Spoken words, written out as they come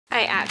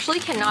actually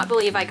cannot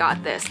believe I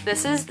got this.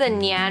 This is the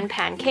Nyan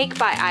Pancake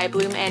by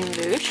iBloom and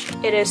Moosh.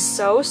 It is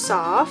so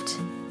soft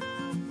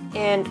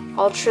and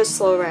ultra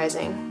slow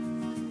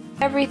rising.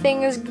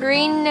 Everything is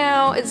green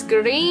now. It's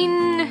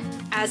green.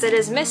 As it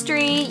is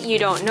mystery, you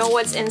don't know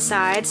what's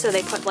inside, so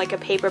they put like a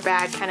paper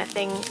bag kind of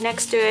thing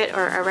next to it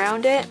or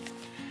around it.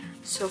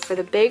 So for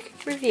the big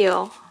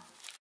reveal.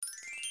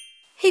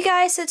 Hey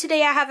guys, so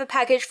today I have a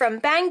package from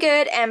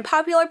Banggood and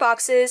Popular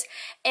Boxes,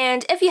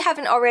 and if you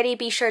haven't already,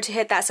 be sure to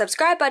hit that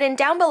subscribe button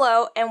down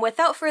below, and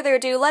without further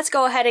ado, let's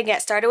go ahead and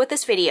get started with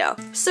this video.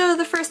 So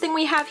the first thing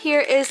we have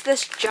here is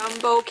this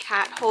jumbo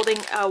cat holding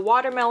a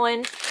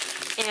watermelon,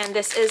 and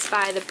this is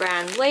by the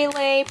brand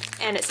Lele,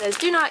 and it says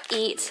do not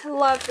eat,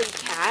 lovely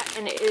cat,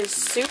 and it is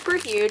super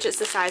huge. It's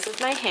the size of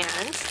my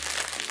hand.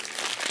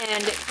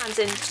 And it comes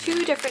in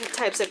two different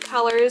types of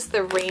colors,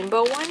 the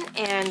rainbow one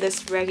and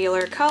this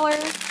regular color.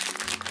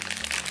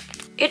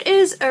 It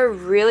is a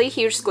really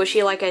huge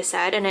squishy, like I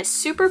said, and it's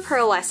super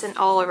pearlescent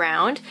all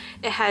around.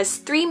 It has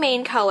three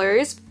main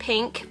colors,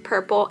 pink,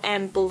 purple,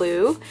 and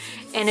blue,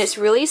 and it's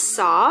really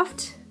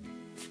soft.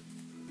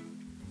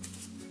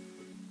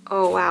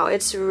 Oh wow,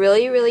 it's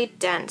really, really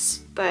dense,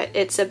 but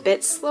it's a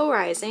bit slow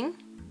rising.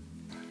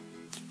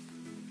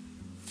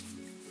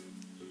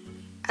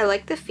 I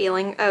like the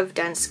feeling of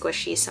dense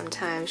squishy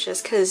sometimes,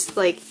 just because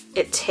like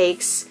it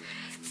takes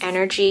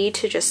energy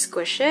to just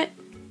squish it.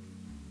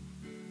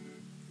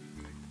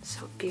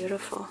 So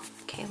beautiful.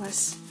 Okay,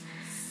 let's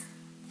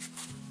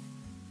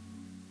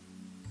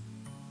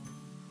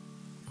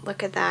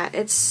look at that.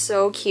 It's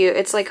so cute.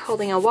 It's like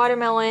holding a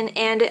watermelon,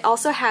 and it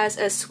also has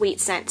a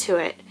sweet scent to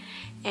it.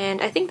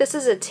 And I think this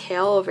is a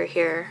tail over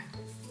here.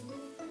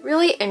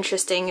 Really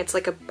interesting. It's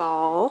like a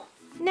ball.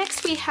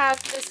 Next we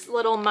have this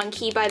little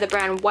monkey by the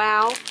brand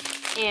Wow,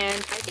 and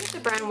I think the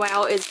brand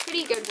Wow is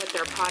pretty good with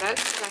their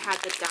products because I had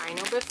the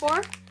dino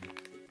before.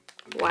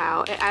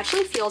 Wow, it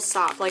actually feels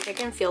soft, like I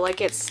can feel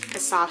like it's a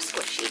soft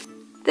squishy.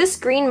 This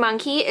green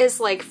monkey is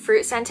like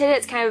fruit scented,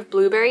 it's kind of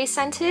blueberry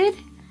scented,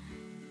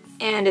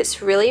 and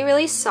it's really,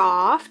 really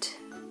soft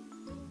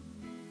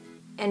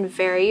and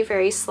very,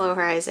 very slow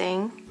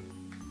rising.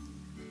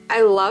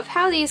 I love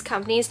how these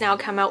companies now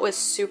come out with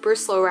super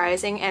slow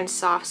rising and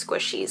soft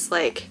squishies.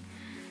 Like,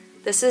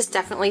 this is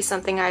definitely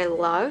something I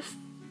love.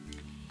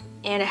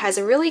 And it has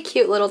a really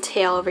cute little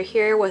tail over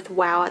here with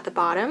Wow at the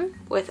bottom,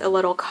 with a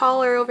little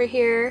collar over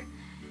here.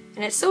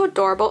 And it's so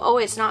adorable. Oh,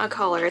 it's not a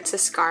collar, it's a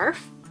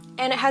scarf.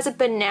 And it has a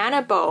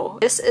banana bow.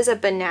 This is a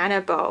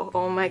banana bow.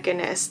 Oh my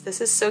goodness,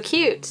 this is so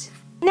cute.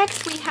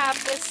 Next we have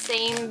this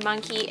same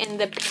monkey in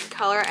the pink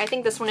color. I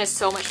think this one is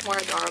so much more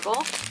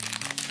adorable.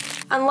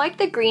 Unlike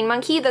the green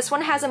monkey, this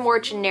one has a more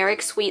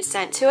generic sweet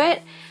scent to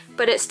it,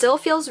 but it still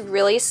feels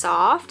really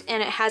soft,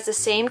 and it has the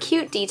same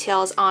cute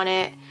details on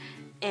it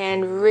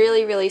and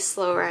really, really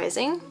slow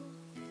rising.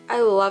 I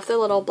love the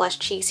little blush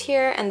cheeks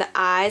here and the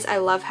eyes. I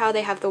love how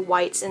they have the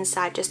whites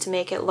inside just to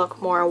make it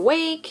look more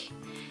awake.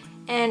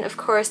 And of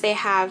course they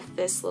have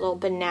this little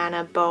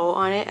banana bow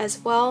on it as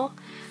well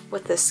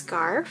with the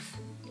scarf.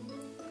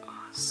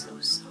 Oh, so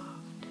soft.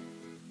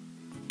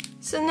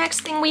 So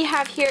next thing we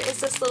have here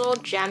is this little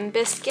gem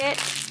biscuit,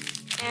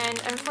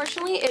 and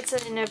unfortunately it's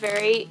in a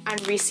very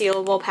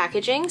unresealable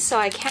packaging, so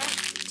I can't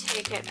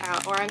take it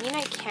out, or I mean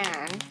I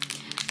can.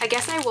 I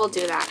guess I will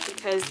do that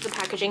because the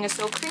packaging is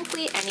so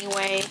crinkly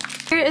anyway.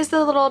 Here is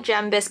the little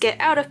gem biscuit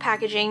out of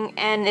packaging,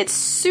 and it's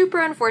super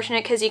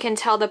unfortunate because you can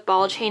tell the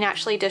ball chain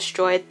actually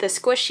destroyed the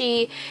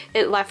squishy.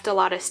 It left a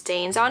lot of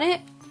stains on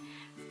it.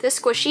 The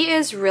squishy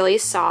is really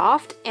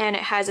soft and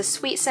it has a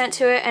sweet scent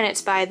to it, and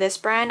it's by this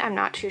brand. I'm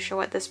not too sure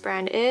what this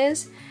brand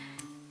is.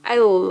 I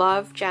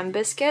love gem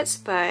biscuits,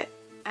 but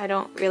I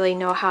don't really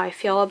know how I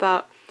feel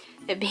about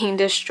it being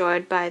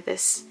destroyed by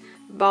this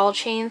ball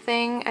chain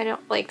thing. I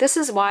don't like, this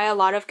is why a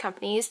lot of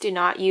companies do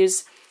not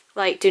use,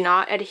 like, do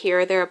not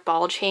adhere their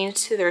ball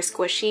chains to their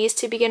squishies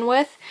to begin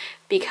with,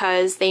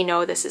 because they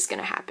know this is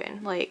gonna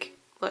happen. Like,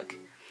 look.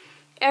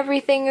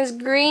 Everything is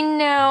green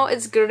now.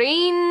 It's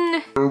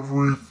green.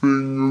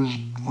 Everything is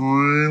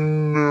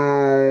green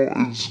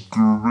now. It's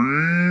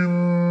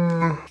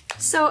green.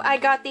 So I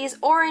got these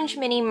orange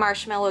mini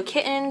marshmallow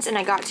kittens, and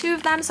I got two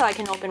of them so I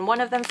can open one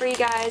of them for you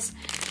guys.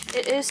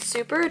 It is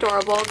super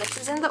adorable. This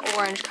is in the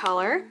orange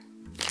color.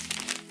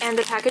 And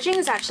the packaging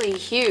is actually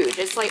huge.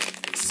 It's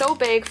like so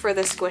big for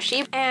the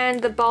squishy.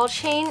 And the ball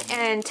chain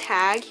and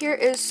tag here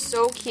is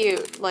so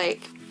cute.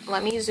 Like,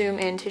 let me zoom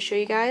in to show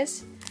you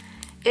guys.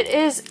 It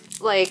is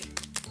like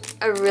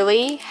a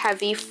really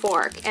heavy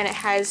fork, and it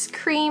has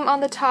cream on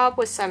the top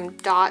with some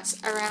dots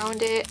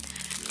around it.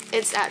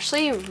 It's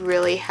actually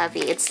really heavy.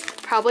 It's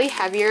probably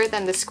heavier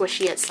than the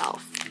squishy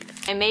itself.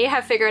 I may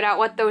have figured out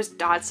what those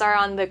dots are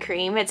on the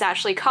cream. It's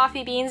actually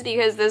coffee beans,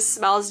 because this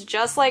smells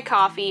just like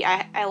coffee.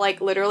 I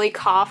like literally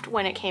coughed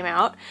when it came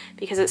out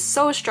because it's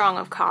so strong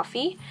of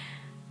coffee.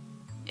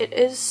 It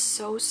is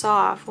so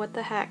soft. What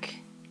the heck?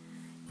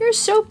 You're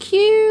so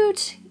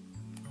cute!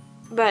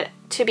 But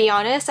to be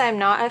honest, I'm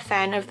not a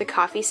fan of the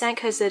coffee scent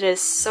because it is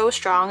so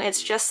strong.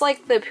 It's just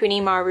like the Puni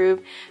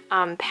Maru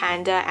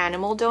Panda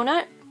Animal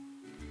Donut.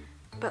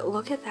 But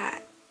look at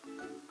that.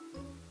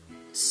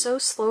 So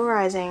slow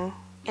rising.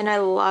 And I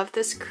love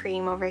this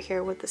cream over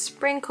here with the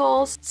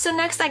sprinkles. So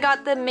next I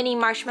got the mini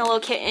marshmallow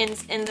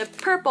kittens in the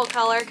purple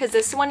color because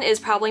this one is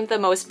probably the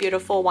most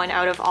beautiful one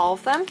out of all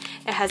of them.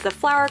 It has the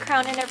flower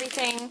crown and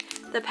everything.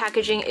 The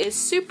packaging is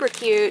super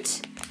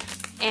cute.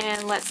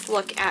 And let's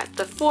look at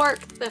the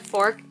fork. The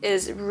fork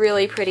is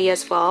really pretty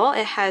as well.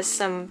 It has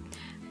some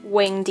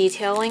wing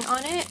detailing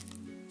on it.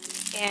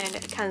 And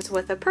it comes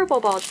with a purple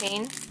ball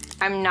chain.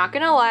 I'm not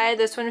gonna lie,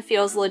 this one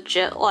feels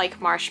legit like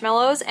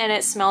marshmallows and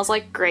it smells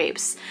like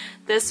grapes.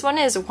 This one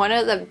is one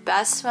of the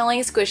best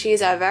smelling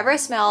squishies I've ever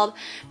smelled.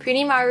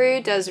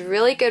 Punimaru does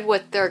really good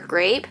with their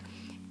grape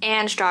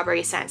and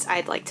strawberry scents,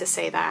 I'd like to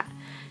say that.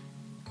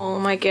 Oh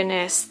my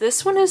goodness,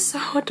 this one is so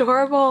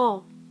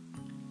adorable.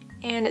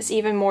 And it's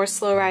even more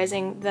slow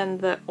rising than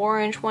the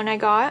orange one I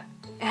got.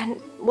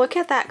 And look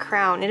at that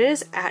crown, it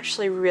is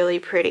actually really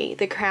pretty.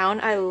 The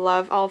crown, I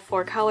love all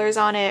 4 colors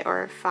on it,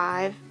 or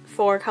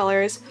 4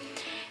 colors.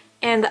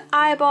 And the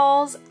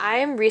eyeballs, I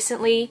am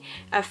recently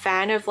a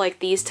fan of like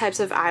these types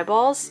of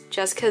eyeballs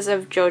just because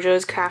of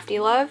JoJo's Crafty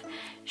Love.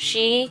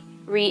 She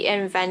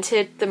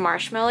reinvented the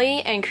marshmallow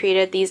and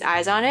created these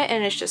eyes on it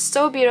and it's just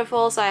so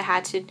beautiful, so I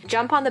had to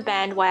jump on the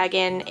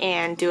bandwagon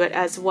and do it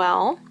as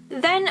well.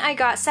 Then I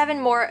got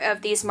 7 more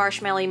of these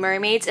marshmallow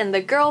mermaids in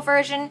the girl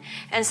version,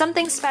 and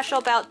something special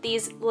about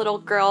these little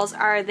girls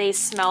are they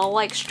smell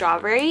like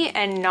strawberry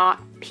and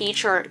not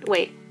peach, or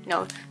wait,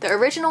 no, the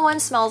original one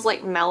smells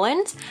like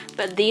melons,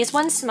 but these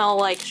ones smell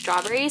like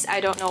strawberries.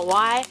 I don't know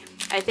why.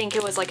 I think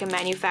it was like a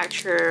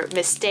manufacturer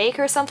mistake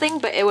or something,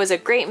 but it was a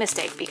great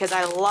mistake because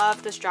I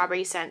love the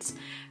strawberry scents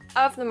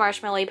of the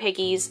marshmallow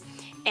piggies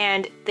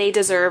and they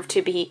deserve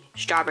to be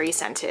strawberry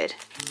scented.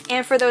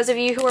 And for those of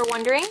you who are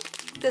wondering,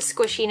 the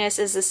squishiness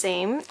is the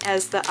same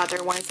as the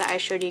other ones that I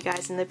showed you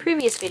guys in the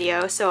previous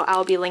video, so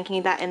I'll be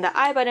linking that in the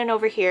I button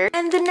over here.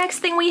 And the next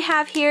thing we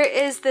have here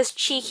is this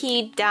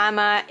cheeky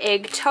Dama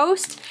egg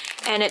toast,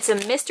 and it's a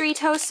mystery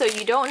toast, so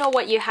you don't know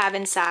what you have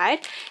inside.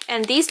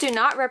 And these do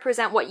not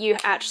represent what you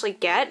actually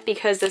get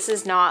because this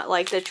is not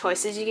like the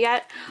choices you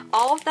get.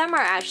 All of them are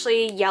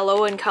actually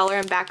yellow in color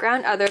and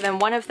background other than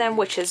one of them,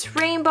 which is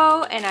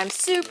rainbow, and I'm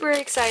super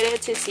excited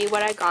to see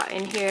what I got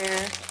in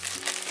here.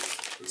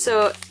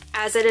 So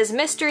as it is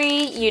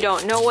mystery, you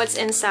don't know what's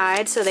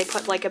inside, so they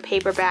put like a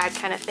paper bag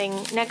kind of thing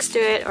next to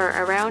it or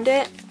around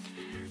it.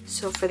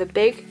 So for the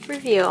big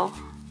reveal,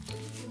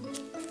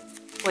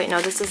 wait, no,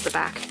 this is the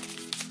back.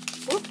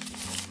 Whoop.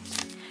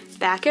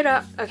 Back it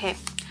up. Okay,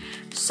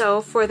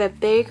 so for the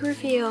big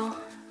reveal,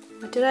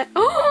 what did I,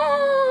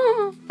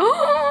 oh!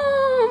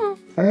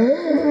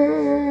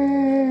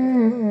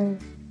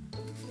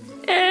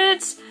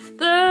 It's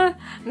the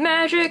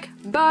magic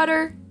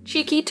butter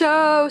cheeky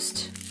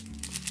toast.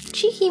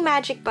 Cheeky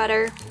magic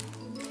butter,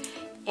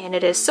 and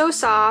it is so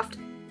soft.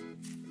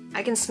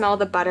 I can smell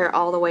the butter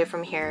all the way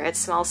from here. It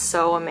smells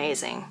so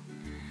amazing.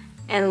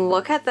 And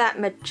look at that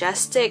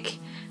majestic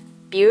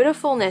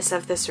beautifulness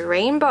of this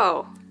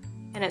rainbow,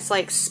 and it's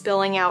like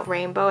spilling out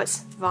rainbow. It's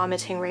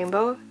vomiting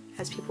rainbow,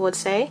 as people would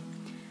say.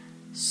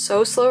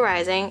 So slow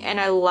rising, and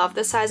I love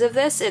the size of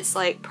this. It's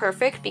like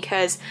perfect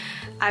because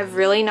I've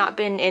really not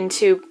been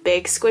into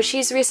big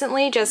squishies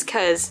recently just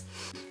because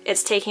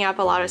it's taking up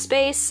a lot of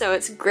space, so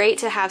it's great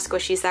to have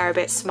squishies that are a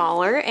bit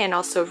smaller and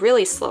also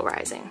really slow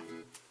rising.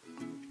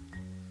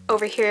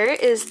 Over here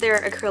is their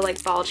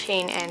acrylic ball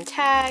chain and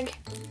tag.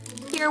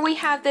 Here we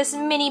have this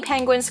mini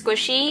penguin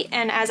squishy,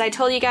 and as I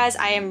told you guys,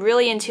 I am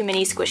really into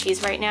mini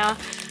squishies right now,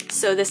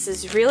 so this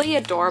is really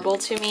adorable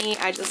to me.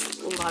 I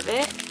just love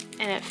it,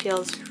 and it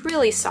feels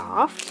really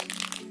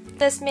soft.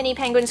 This mini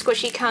penguin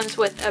squishy comes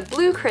with a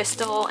blue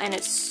crystal, and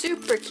it's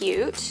super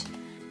cute.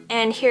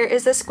 And here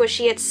is the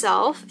squishy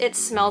itself. It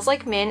smells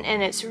like mint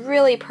and it's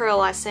really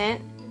pearlescent,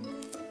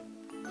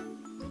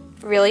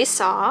 really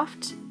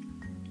soft,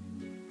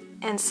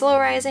 and slow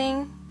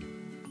rising.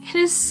 It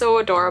is so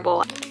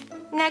adorable.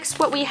 Next,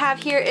 what we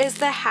have here is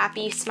the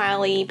happy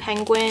smiley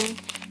penguin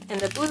in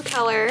the blue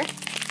color.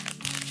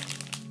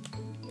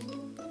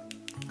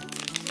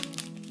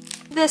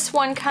 This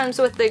one comes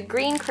with the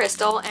green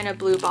crystal and a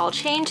blue ball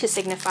chain to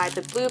signify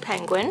the blue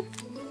penguin.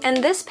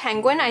 And this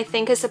penguin I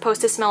think is supposed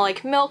to smell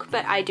like milk,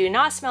 but I do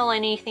not smell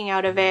anything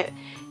out of it.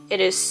 It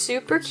is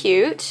super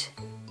cute,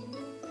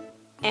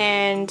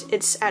 and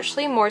it's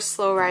actually more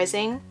slow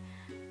rising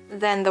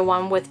than the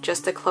one with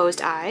just the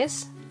closed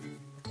eyes.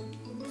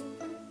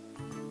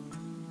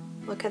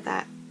 Look at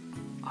that.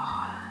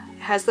 Oh,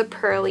 it has the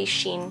pearly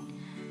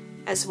sheen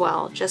as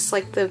well, just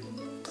like the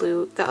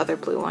other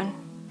blue one.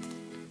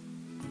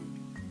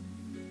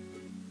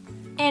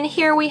 And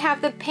here we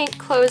have the pink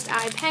closed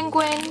eye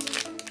penguin.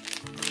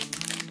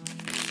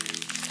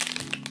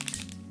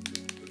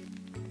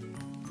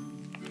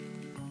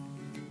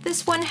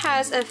 This one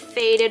has a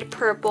faded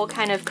purple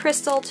kind of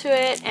crystal to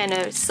it and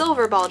a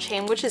silver ball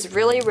chain, which is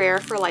really rare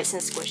for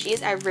licensed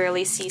squishies. I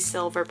rarely see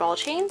silver ball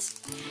chains.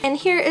 And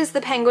here is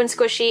the penguin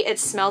squishy. It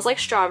smells like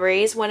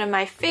strawberries, one of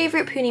my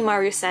favorite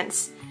Punimaru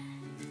scents.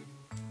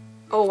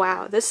 Oh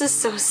wow, this is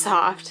so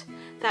soft.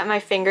 that my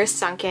fingers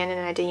sunk in and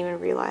I didn't even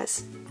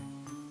realize.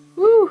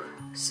 Woo!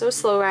 So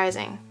slow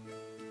rising.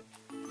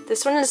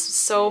 This one is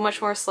so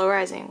much more slow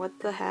rising. What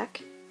the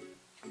heck?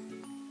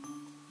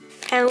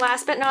 And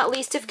last but not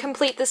least, to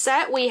complete the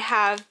set, we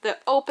have the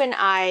Open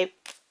Eye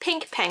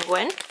Pink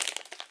Penguin.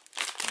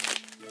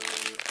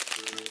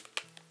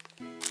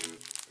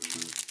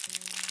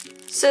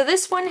 So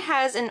this one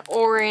has an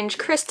orange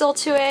crystal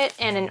to it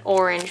and an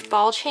orange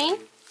ball chain.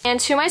 And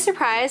to my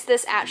surprise,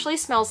 this actually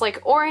smells like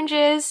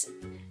oranges.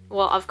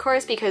 Well, of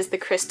course, because the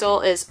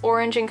crystal is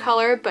orange in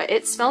color, but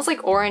it smells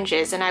like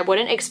oranges, and I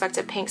wouldn't expect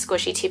a pink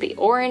squishy to be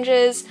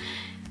oranges.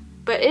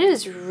 But it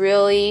is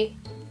really,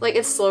 like,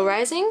 it's slow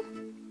rising,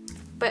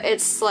 but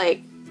it's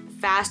like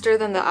faster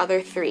than the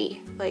other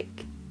three.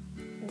 Like,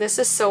 this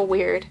is so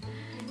weird.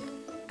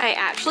 I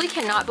actually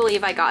cannot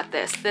believe I got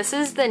this. This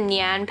is the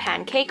Nyan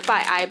Pancake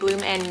by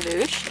iBloom and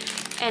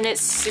Moosh, and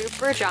it's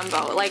super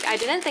jumbo. Like, I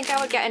didn't think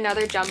I would get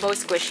another jumbo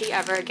squishy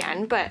ever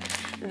again, but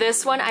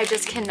this one I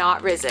just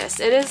cannot resist.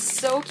 It is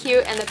so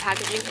cute and the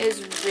packaging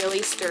is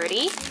really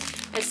sturdy.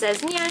 It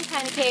says Nyan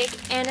Pancake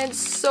and it's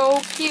so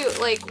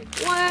cute. Like,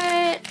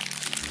 what?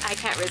 I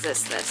can't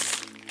resist this.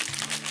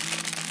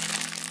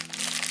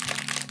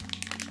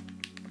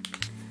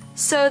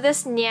 So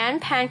this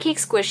Nyan Pancake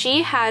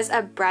squishy has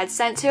a bread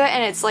scent to it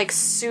and it's like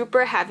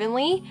super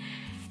heavenly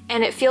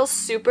and it feels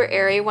super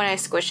airy when I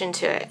squish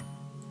into it.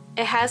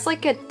 It has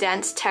like a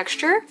dense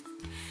texture.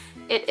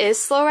 It is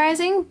slow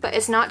rising, but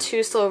it's not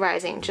too slow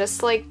rising,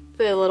 just like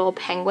the little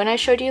penguin I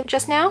showed you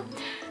just now,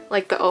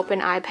 like the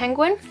Open Eye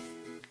Penguin.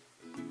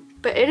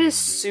 But it is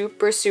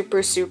super,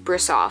 super, super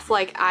soft.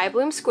 Like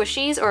iBloom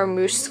squishies or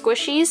Moosh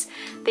squishies,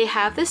 they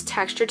have this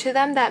texture to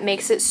them that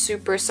makes it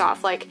super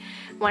soft. Like,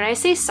 when I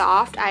say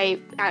soft, I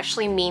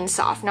actually mean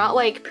soft, not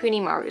like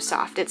Punimaru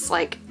soft. It's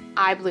like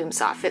iBloom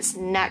soft. It's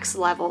next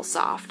level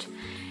soft.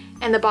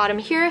 And the bottom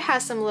here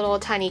has some little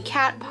tiny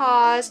cat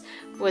paws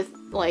with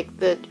like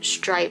the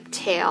striped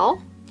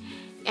tail.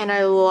 And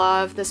I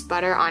love this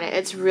butter on it.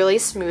 It's really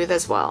smooth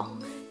as well.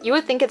 You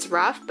would think it's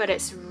rough, but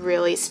it's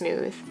really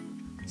smooth.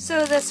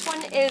 So this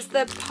one is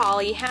the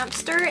Polly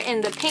Hamster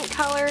in the pink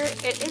color.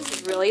 It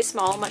is really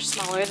small, much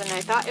smaller than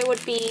I thought it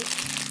would be.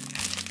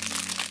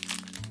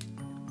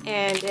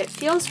 And it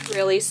feels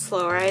really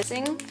slow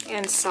rising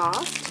and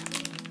soft.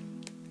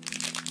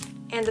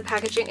 And the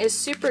packaging is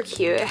super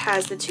cute. It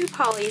has the two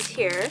polys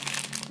here.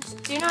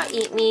 Do not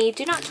eat me,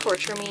 do not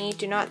torture me,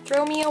 do not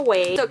throw me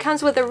away. So it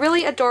comes with a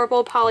really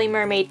adorable Polly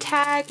Mermaid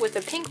tag with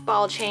a pink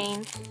ball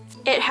chain.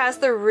 It has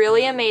the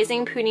really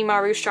amazing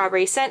Punimaru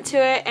strawberry scent to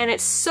it, and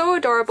it's so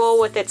adorable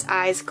with its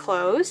eyes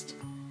closed.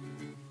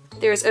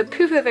 There's a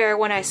poof of air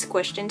when I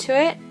squished into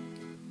it,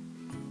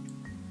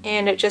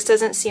 and it just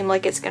doesn't seem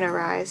like it's gonna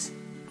rise.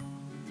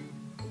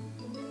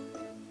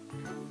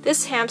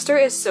 This hamster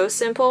is so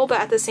simple, but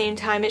at the same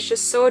time it's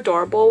just so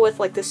adorable with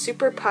like the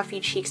super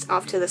puffy cheeks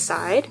off to the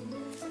side.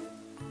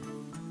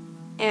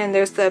 And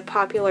there's the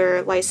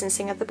popular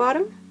licensing at the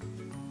bottom.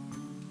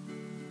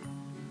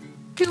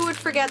 Who would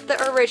forget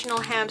the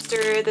original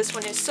hamster? This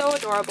one is so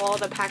adorable.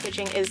 The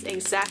packaging is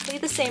exactly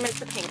the same as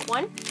the pink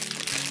one.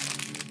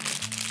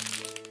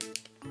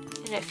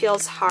 And it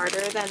feels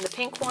harder than the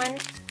pink one.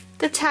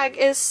 The tag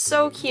is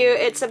so cute.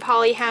 It's a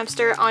Polly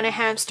hamster on a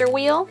hamster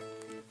wheel.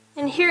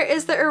 And here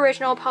is the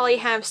original Polly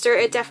hamster.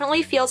 It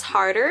definitely feels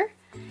harder,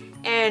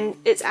 and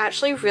it's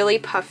actually really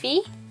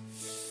puffy.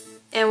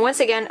 And once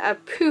again, a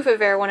poof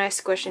of air when I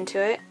squish into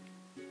it.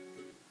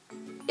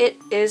 It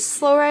is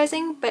slow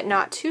rising, but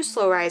not too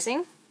slow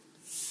rising.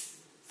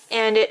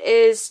 And it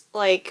is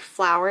like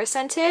flower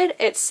scented.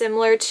 It's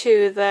similar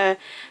to the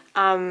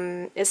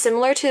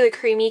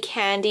Creamy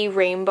Candy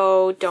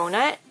Rainbow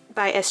Donut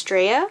by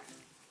Estrella.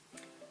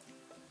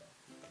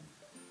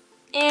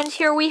 And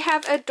here we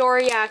have a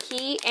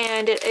dorayaki,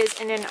 and it is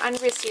in an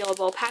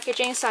unresealable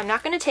packaging, so I'm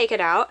not going to take it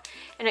out.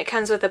 And it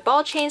comes with a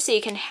ball chain so you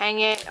can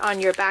hang it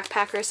on your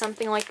backpack or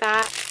something like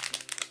that.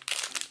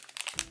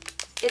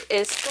 It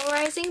is slow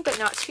rising, but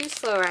not too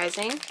slow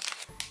rising.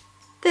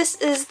 This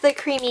is the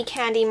Creamy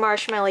Candy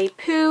Marshmallow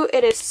Poo.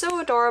 It is so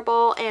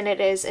adorable, and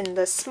it is in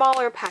the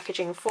smaller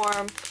packaging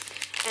form.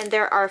 And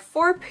there are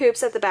 4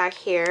 poops at the back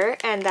here,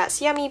 and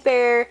that's Yummy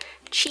Bear,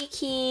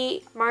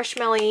 Cheeky,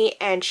 Marshmallow,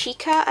 and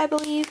Chica, I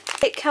believe.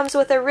 It comes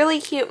with a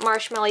really cute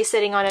marshmallow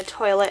sitting on a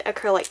toilet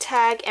acrylic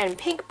tag and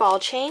pink ball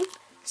chain.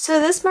 So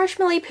this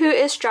marshmallow poo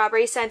is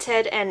strawberry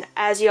scented, and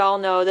as you all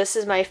know, this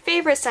is my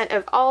favorite scent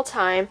of all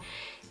time.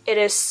 It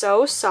is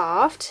so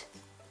soft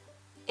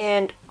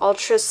and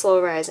ultra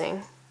slow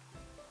rising.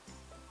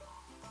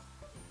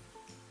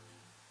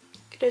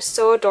 It is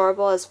so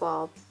adorable as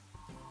well.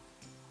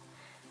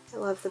 I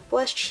love the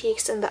blush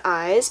cheeks and the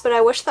eyes, but I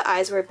wish the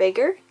eyes were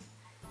bigger.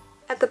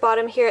 At the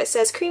bottom here it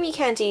says Creamy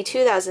Candy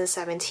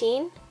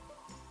 2017.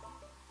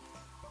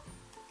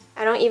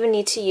 I don't even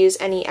need to use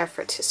any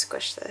effort to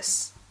squish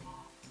this.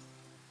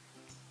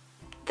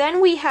 Then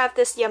we have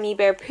this Yummy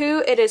Bear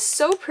Poo. It is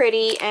so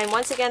pretty, and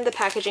once again the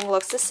packaging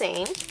looks the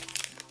same.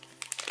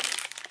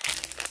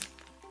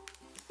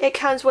 It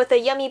comes with a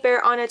Yummy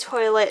Bear on a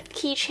Toilet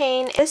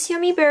keychain. This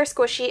Yummy Bear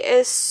squishy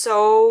is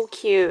so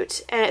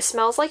cute, and it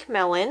smells like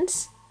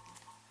melons.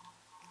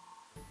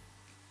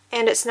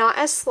 And it's not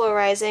as slow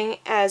rising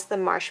as the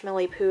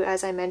Marshmallow Poo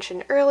as I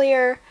mentioned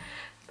earlier,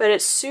 but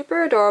it's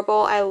super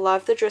adorable. I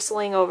love the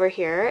drizzling over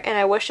here, and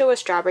I wish it was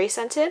strawberry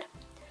scented.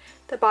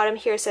 The bottom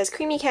here says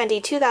Creamy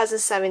Candy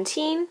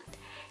 2017,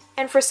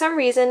 and for some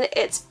reason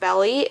its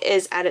belly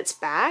is at its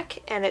back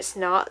and it's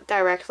not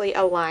directly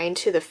aligned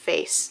to the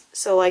face.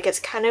 So like it's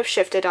kind of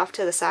shifted off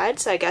to the side,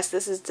 so I guess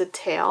this is the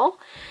tail.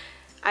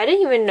 I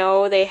didn't even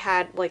know they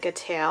had like a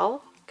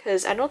tail,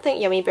 because I don't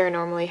think Yummy Bear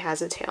normally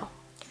has a tail.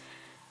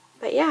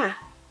 But yeah,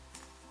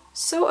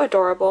 so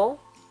adorable.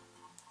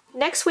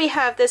 Next we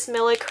have this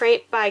Mille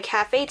Crepe by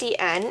Cafe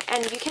DN,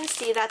 and you can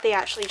see that they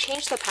actually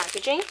changed the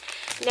packaging.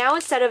 Now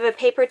instead of a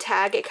paper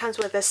tag, it comes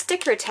with a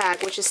sticker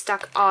tag which is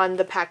stuck on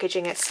the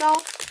packaging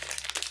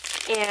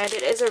itself. And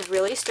it is a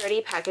really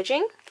sturdy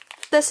packaging.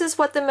 This is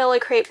what the Mille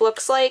Crepe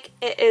looks like.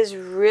 It is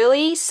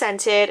really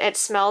scented. It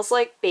smells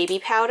like baby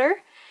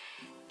powder.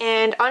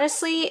 And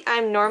honestly,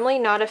 I'm normally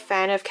not a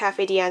fan of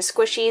Cafe DN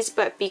squishies,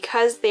 but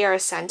because they are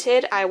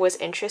scented, I was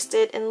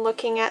interested in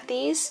looking at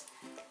these.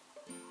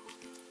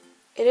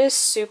 It is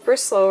super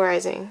slow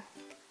rising.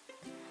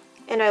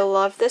 And I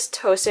love this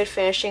toasted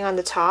finishing on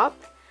the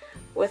top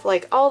with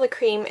like all the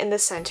cream in the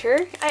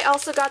center. I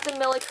also got the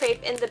Mille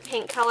Crepe in the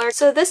pink color.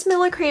 So this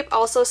Mille Crepe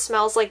also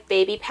smells like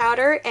baby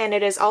powder, and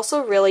it is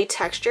also really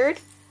textured.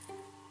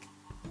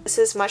 This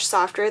is much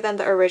softer than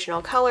the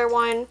original color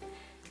one,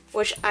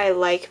 which I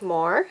like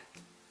more,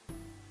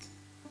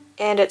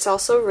 and it's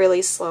also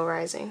really slow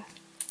rising.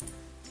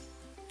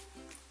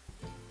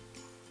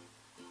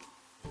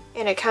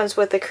 And it comes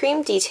with the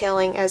cream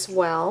detailing as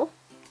well.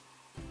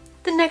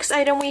 The next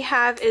item we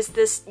have is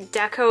this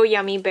Deco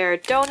Yummy Bear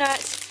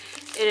donut.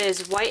 It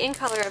is white in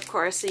color, of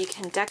course, so you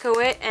can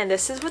deco it, and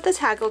this is what the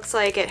tag looks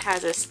like. It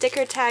has a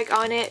sticker tag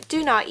on it,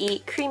 do not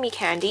eat creamy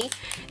candy,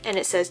 and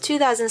it says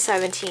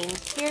 2017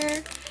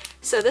 here.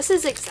 So this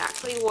is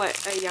exactly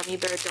what a Yummy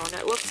Bear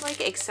donut looks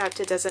like,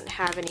 except it doesn't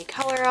have any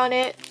color on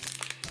it.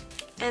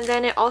 And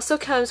then it also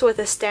comes with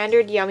a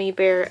standard Yummy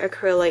Bear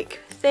acrylic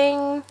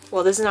thing.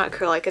 Well, this is not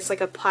acrylic, it's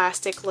like a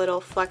plastic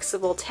little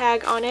flexible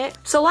tag on it.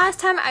 So last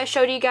time I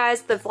showed you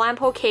guys the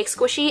Vlampo Cake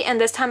Squishy, and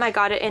this time I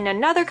got it in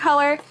another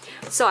color.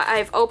 So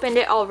I've opened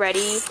it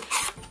already,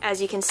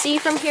 as you can see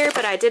from here,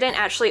 but I didn't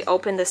actually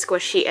open the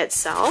squishy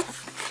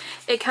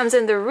itself. It comes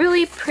in the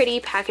really pretty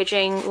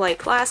packaging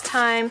like last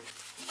time.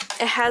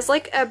 It has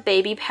like a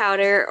baby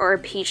powder or a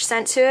peach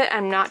scent to it.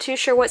 I'm not too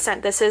sure what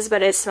scent this is,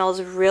 but it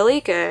smells really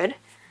good.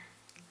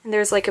 And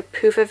there's like a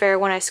poof of air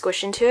when I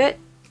squish into it.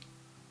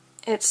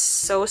 It's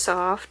so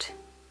soft.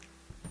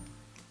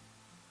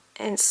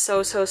 And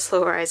so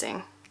slow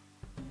rising.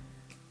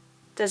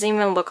 Doesn't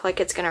even look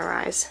like it's gonna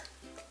rise.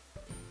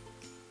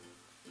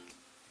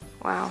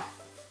 Wow.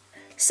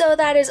 So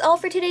that is all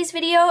for today's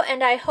video,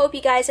 and I hope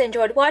you guys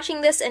enjoyed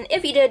watching this, and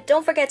if you did,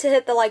 don't forget to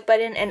hit the like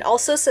button and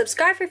also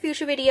subscribe for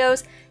future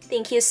videos.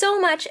 Thank you so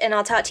much, and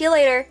I'll talk to you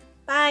later.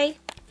 Bye!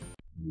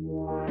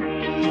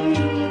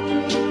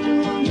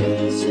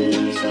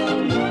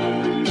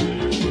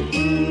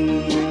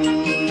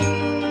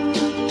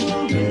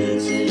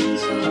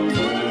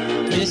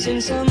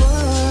 Missing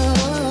someone.